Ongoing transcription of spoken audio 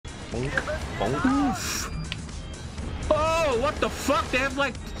Bonk, bonk. Oof. Oh, what the fuck? They have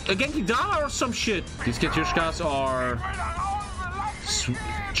like a Genkidama or some shit. These Katyushkas are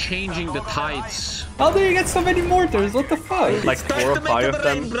changing the tides. How do you get so many mortars? What the fuck? Like 4 or 5 of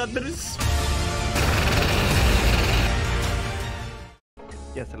them. Brothers.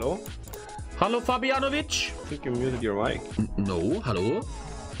 Yes, hello? Hello, Fabianovic. I think you muted your mic. No, hello.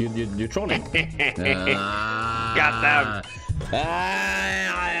 You're trolling. Goddamn.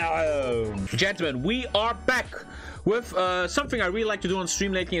 Gentlemen, we are back with something I really like to do on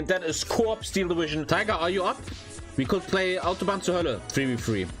stream lately, and that is co-op Steel Division. Taiga, are you up? We could play Autobahn to Hölle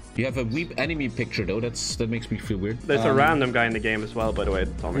 3v3. You have a weep enemy picture though. That makes me feel weird. There's a random guy in the game as well, by the way,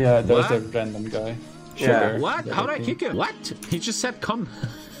 Tommy. Yeah, there's What? a random guy. Yeah. What? How did I kick him? What? He just said come.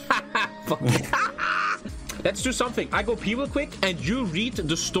 Fuck. Let's do something. I go pee real quick, and you read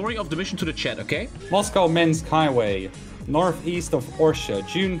the story of the mission to the chat, okay? Moscow-Minsk Highway, northeast of Orsha,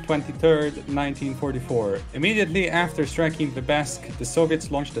 June 23rd, 1944. Immediately after striking Libesk, the Soviets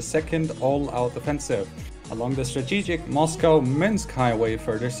launched a second all-out offensive along the strategic Moscow-Minsk Highway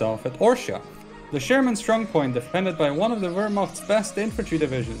further south at Orsha. The Sherman strongpoint, defended by one of the Wehrmacht's best infantry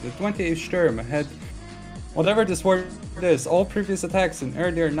divisions, the 28th Sturm, had whatever this word is, all previous attacks in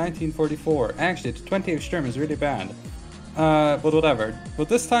earlier 1944. Actually, the 28th Sturm is really bad. But whatever. But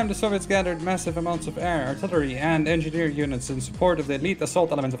this time the Soviets gathered massive amounts of air, artillery, and engineer units in support of the elite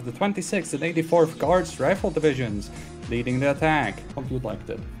assault elements of the 26th and 84th Guards Rifle Divisions, leading the attack. Hope you liked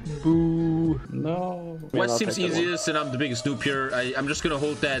it. Boo. No. West seems easiest, and I'm the biggest noob here. I'm just gonna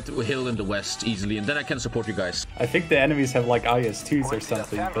hold that hill in the west easily, and then I can support you guys. I think the enemies have like IS-2s or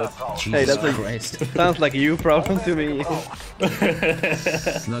something, but... Hey, that's Christ. sounds like a you problem to me.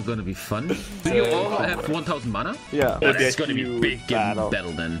 It's not gonna be fun. Do you all have 1000 mana? Yeah. It's gonna be big in battle.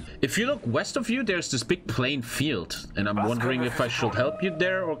 battle then. If you look west of you, there's this big plain field, and I'm wondering if I should help you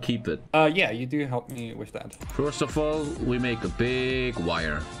there or keep it. Yeah, you do help me with that. First of all, we make a big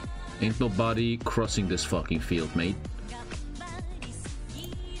wire. Ain't nobody crossing this fucking field, mate.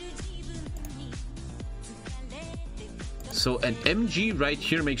 So an MG right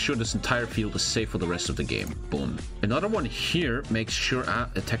here makes sure this entire field is safe for the rest of the game. Boom. Another one here makes sure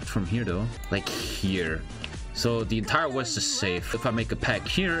attacked from here though. Like here. So the entire west is safe. If I make a pack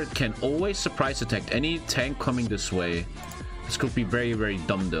here, it can always surprise attack any tank coming this way. This could be very, very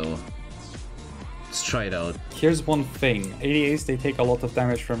dumb though. Let's try it out. Here's one thing. 88s, they take a lot of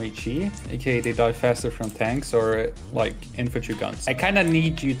damage from HE, aka they die faster from tanks or like infantry guns. I kind of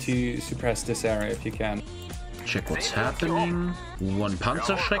need you to suppress this area if you can. Check what's happening. One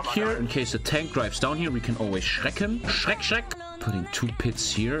Panzerschreck here. In case a tank drives down here, we can always Schreck him. Schreck. Putting 2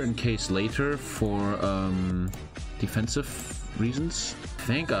 pits here in case later for defensive reasons. I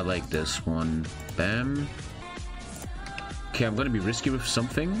think I like this one. Bam. Okay, I'm gonna be risky with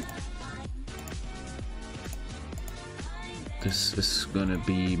something. This is gonna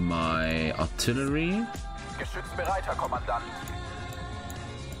be my artillery.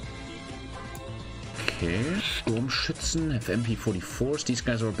 Okay, Sturmschützen have MP44s. These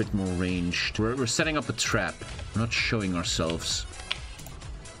guys are a bit more ranged. We're setting up a trap. We're not showing ourselves.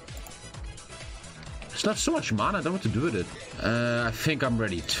 I still have so much mana, I don't know what to do with it. I think I'm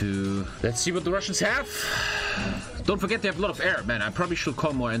ready to... Let's see what the Russians have. Don't forget they have a lot of air, man. I probably should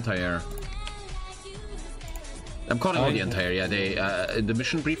call more anti-air. I'm calling all the anti-air, yeah. They, in the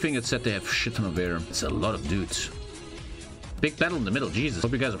mission briefing, it said they have shit ton of air. It's a lot of dudes. Big battle in the middle, Jesus.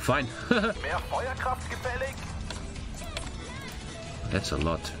 Hope you guys are fine. That's a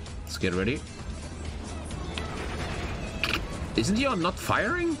lot. Let's get ready. Isn't he on not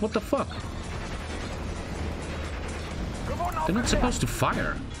firing? What the fuck? They're not supposed to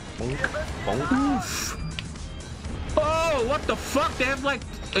fire. Oof. Oh, what the fuck? They have like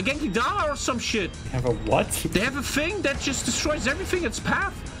a Genkidama or some shit. Have a what? They have a thing that just destroys everything its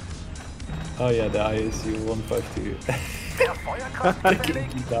path. Oh yeah, the ISU 152.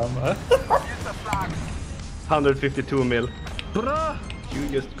 Genkidama. 152 mil. Bruh. You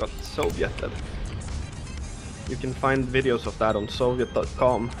just got Sovieted. You can find videos of that on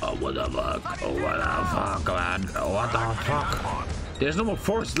Soviet.com. Oh, what the fuck? Oh, what the fuck, man? Oh, what the fuck? There's no more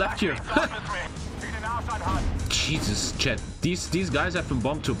force left here. Jesus, chat. These guys have been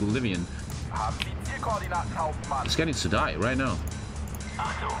bombed to oblivion. This guy needs to die right now.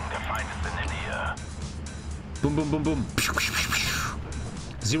 Boom, boom, boom, boom.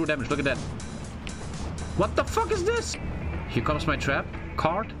 0 damage, look at that. What the fuck is this? Here comes my trap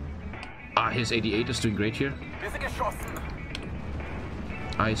card. His 88 is doing great here.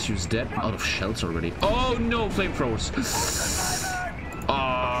 ISU's dead. I'm out of shells already. Oh no, flamethrowers.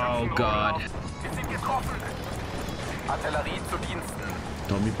 Oh god.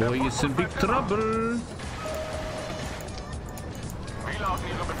 Tommy boy is in big trouble.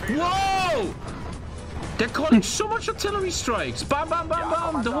 Whoa! They're calling so much artillery strikes. Bam, bam, bam,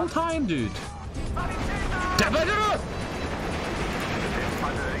 bam, the whole time, dude.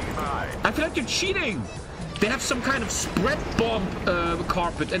 I feel like you're cheating. They have some kind of spread bomb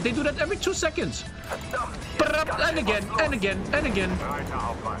carpet, and they do that every 2 seconds. And again, and again, and again.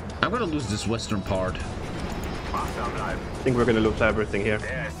 I'm gonna lose this western part. I think we're gonna lose everything here.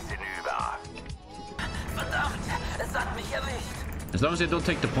 As long as they don't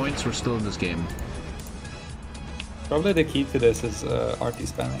take the points, we're still in this game. Probably the key to this is RT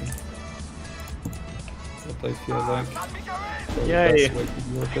spamming. What I feel like. Yay! Best way to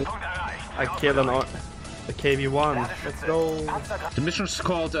deal with it. I killed the KV-1. Let's go. The mission is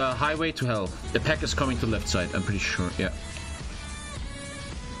called Highway to Hell. The pack is coming to the left side, I'm pretty sure, yeah.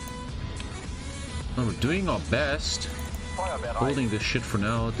 Oh, we're doing our best. Holding this shit for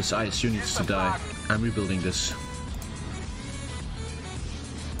now. This ISU needs to die. I'm rebuilding this.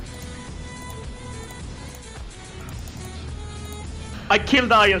 I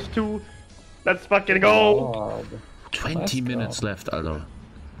killed IS-2. Let's fucking go. God. 20 minutes left, Aldo.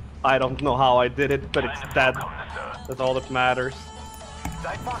 I don't know how I did it, but it's dead. That's all that matters.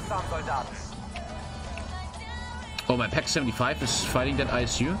 Oh, my Pack 75 is fighting that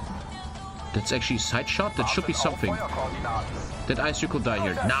ISU. That's actually a side shot. That should be something. That ISU could die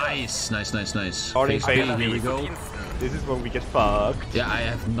here. Nice, nice, nice, nice. Starting Phase B, phase, here we go. This is where we get fucked. Yeah, I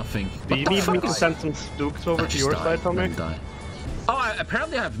have nothing. Do you need me to send some Stooks over to your side, Tommy? Oh,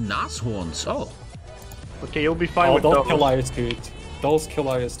 apparently I have Nashorns. Oh. Okay, you'll be fine Oh, with don't those. kill IS-2s. Those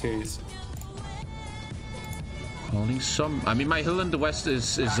kill IS-2s. Holding some. I mean, my hill in the west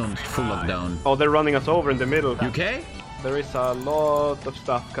is on full lockdown. Oh, they're running us over in the middle. You okay? There is a lot of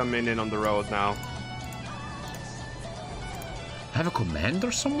stuff coming in on the road now. Have a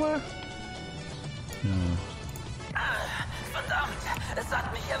commander somewhere? No.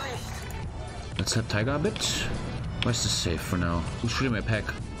 Let's have Taiga a bit. Where's the safe for now? Who's shooting my pack?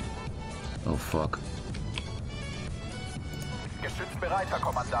 Oh fuck.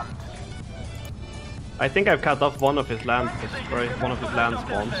 I think I've cut off one of his land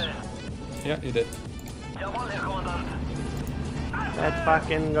spawns. Yeah, you did. Let's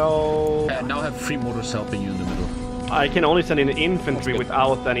fucking go. I now have 3 mortars helping you in the middle. I can only send in infantry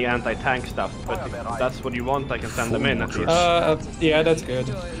without any anti-tank stuff, but if that's what you want, I can send them in at least. Yeah, that's good.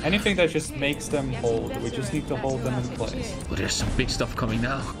 Anything that just makes them hold. We just need to hold them in place. Oh, there's some big stuff coming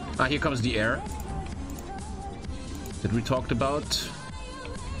now. Ah, here comes the air. That we talked about.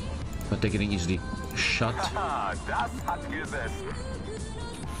 But they're getting easily shot.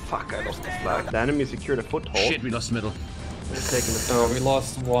 Fuck, I lost the flag. The enemy secured a foothold. Shit, we lost the middle. So we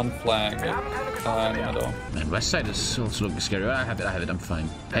lost one flag in the middle. Man, west side is also looking scary. I have it, I'm fine.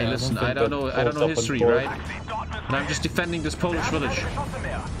 Hey, Yeah, listen, I I don't don't know think that history, holds up right? And I'm just defending this Polish village.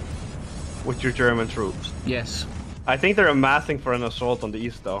 With your German troops. Yes. I think they're amassing for an assault on the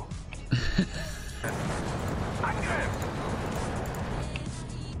east, though.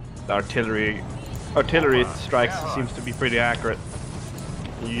 The artillery strikes seems to be pretty accurate.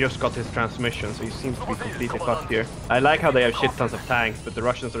 You just got his transmission, so he seems to be completely fucked here. I like how they have shit tons of tanks, but the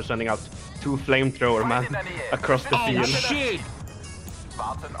Russians are sending out 2 flamethrower men across the field. Oh shit!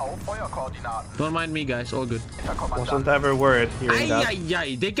 Don't mind me, guys. All good. Wasn't ever worried hearing that.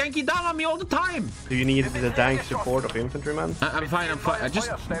 Ay, they Genkidama me all the time. Do you need the tank support of infantrymen? I'm fine.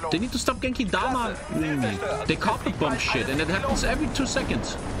 They need to stop Genkidama me. They caught the bomb shit, and it happens every 2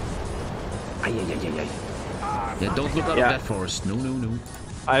 seconds. Yeah, don't look out of that forest. No, no, no.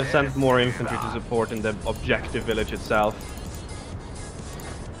 I've sent more infantry to support in the objective village itself.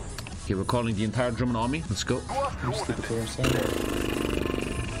 Okay, we're calling the entire German army. Let's go.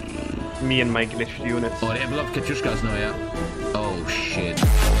 Me and my glitched units. Oh, they have a lot of Katyushkas now, yeah. Oh, shit.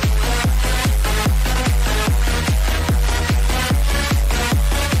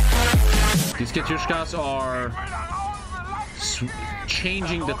 These Katyushkas are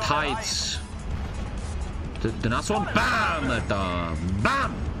changing the tides. The last one, bam!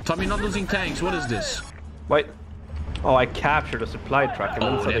 Bam! Tommy not losing tanks, what is this? Wait. Oh, I captured a supply truck. And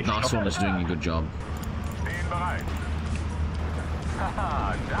Oh, that last one is doing a good job.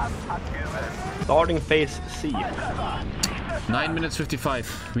 Starting phase C. 9 minutes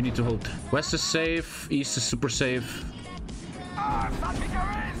 55. We need to hold. West is safe, east is super safe.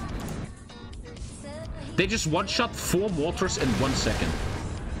 They just one-shot 4 mortars in 1 second.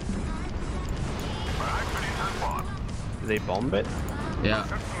 Did they bomb it? Yeah,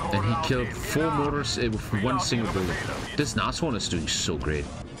 and he killed 4 mortars with 1 single bullet. This last one is doing so great.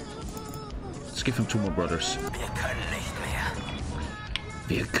 Let's give him 2 more brothers.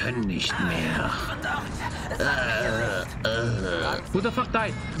 Wir können nicht mehr. Who the fuck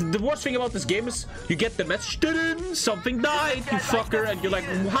died? The worst thing about this game is you get the message, something died, you fucker, and you're like,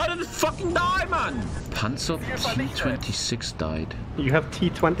 how did it fucking die, man? Panzer T-26 died. You have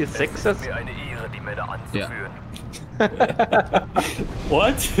T-26s? Yeah.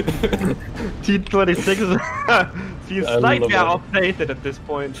 What? T-26 seems slightly outdated at this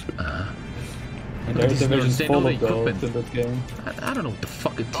point. And their division's they full know of the gold equipment. in that game. I don't know what the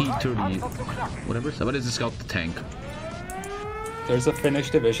fuck a T-30, whatever. So what is this scout the tank? There's a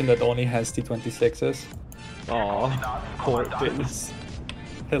Finnish division that only has T-26s. Aw, poor Finns.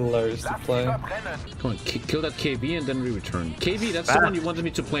 Hilarious to play. Come on, kill that KV and then we return. KV, that's the one you wanted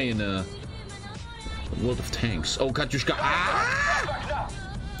me to play in World of Tanks. Oh, Katjushka. Ah!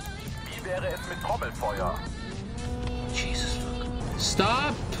 Jesus fuck.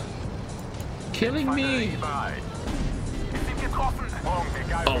 Stop killing me.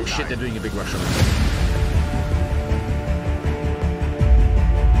 Oh shit, they're doing a big rush on me.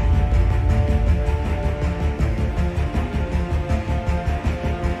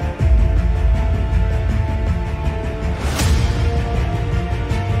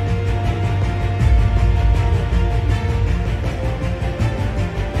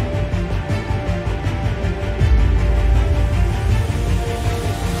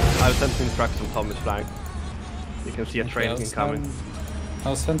 I've sent some trucks on Tommy's flank. You can see a train coming.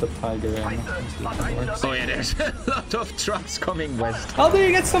 I'll send the Taiga in. Oh yeah, there's a lot of trucks coming west. How do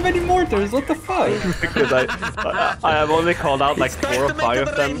you get so many mortars? What the fuck? Because I have only called out like 4 or 5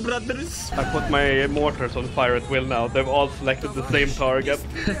 of them. I put my mortars on fire at will now. They've all selected the same target.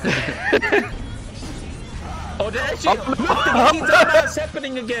 Oh, they're actually, look, the Genkidamas is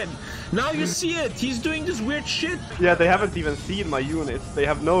happening again. Now you see it. He's doing this weird shit. Yeah, they haven't even seen my units. They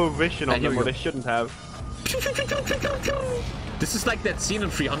have no vision on them, or they shouldn't have. This is like that scene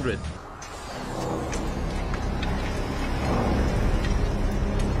in 300.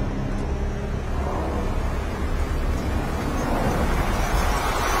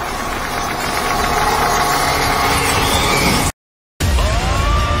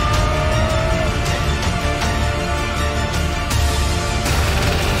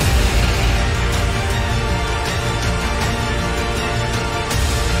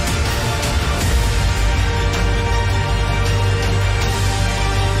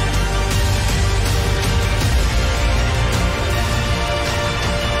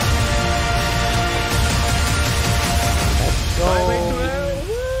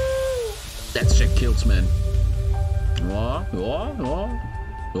 That's check kills, man.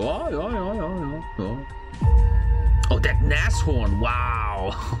 Oh, that Nashorn!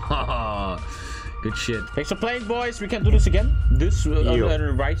 Wow. Good shit. Thanks for playing, boys. We can do this again. This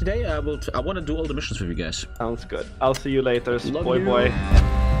right today. I want to do all the missions with you guys. Sounds good. I'll see you later, Love boy. you.